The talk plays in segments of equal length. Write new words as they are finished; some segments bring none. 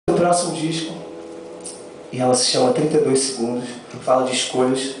próximo disco, e ela se chama 32 segundos, fala de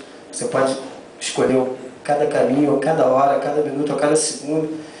escolhas. Você pode escolher cada caminho, a cada hora, a cada minuto, a cada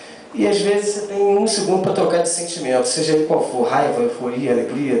segundo. E às vezes você tem um segundo para trocar de sentimento, seja ele qual for, raiva, euforia,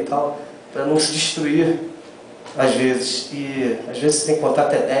 alegria e tal, para não se destruir às vezes. E às vezes você tem que contar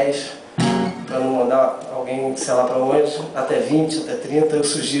até 10, para não mandar alguém, sei lá para onde, até 20, até 30, eu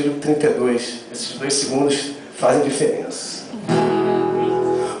sugiro 32. Esses 2 segundos fazem diferença.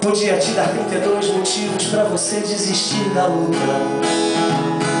 Podia te dar 32 motivos para você desistir da luta,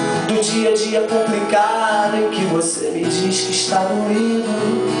 do dia a dia complicado em que você me diz que está doído.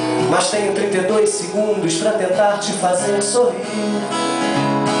 Mas tenho 32 segundos para tentar te fazer sorrir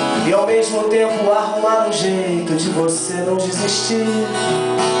e ao mesmo tempo arrumar um jeito de você não desistir.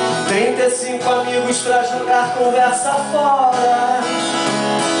 35 amigos para jogar conversa fora.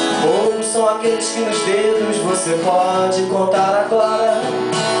 Poucos são aqueles que nos dedos você pode contar agora.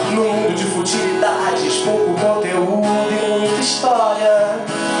 No mundo de futilidades, pouco conteúdo e muita história.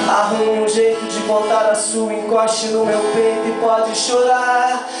 Arrume um jeito de contar a sua, encoste no meu peito e pode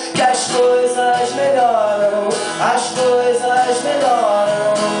chorar. Que as coisas melhoram, as coisas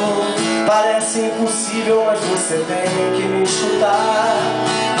melhoram. Parece impossível, mas você tem que me escutar.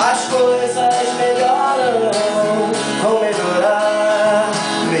 As coisas melhoram, vão melhorar.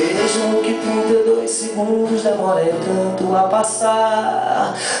 Mesmo que 32 segundos demorem tanto a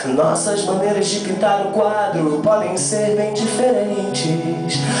passar, nossas maneiras de pintar um quadro podem ser bem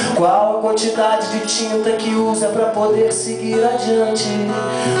diferentes. Qual a quantidade de tinta que usa para poder seguir adiante?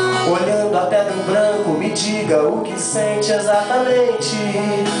 Olhando a tela em branco, me diga o que sente exatamente.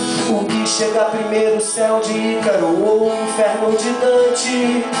 O que chega primeiro, o céu de Ícaro ou o inferno de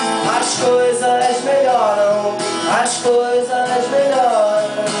Dante? As coisas melhoram, as coisas melhoram.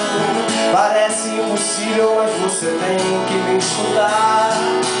 Parece impossível, mas você tem que me escutar.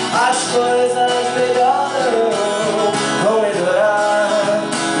 As coisas melhoram, vão melhorar.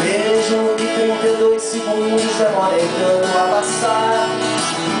 Mesmo que 32 segundos demorem tanto a passar,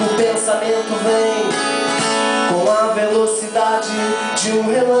 o pensamento vem com a velocidade de um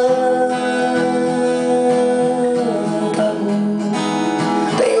relâmpago.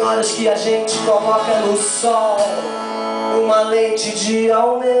 Tem horas que a gente coloca no sol uma lente de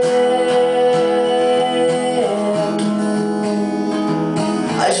aumento.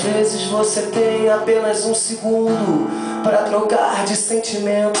 Às vezes você tem apenas um segundo para trocar de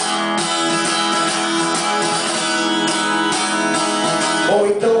sentimento. Ou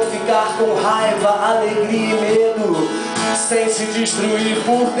então ficar com raiva, alegria e medo, sem se destruir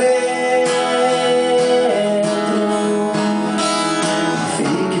por dentro.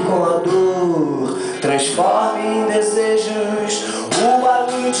 Fique com a dor, transforme em desejos. O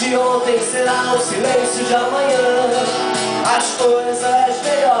barulho de ontem será o silêncio de amanhã. As coisas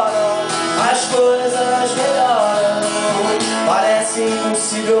melhoram, as coisas melhoram. Parece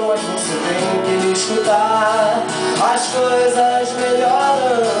impossível, mas você tem que me escutar. As coisas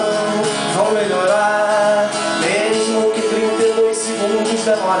melhoram, vão melhorar. Mesmo que 32 segundos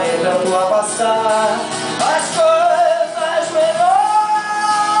demorem tanto a passar, as coisas melhoram.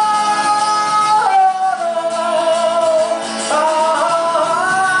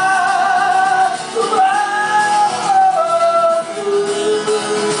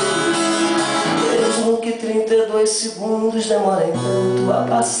 Mesmo que 32 segundos demorem tanto a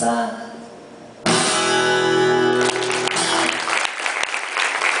passar.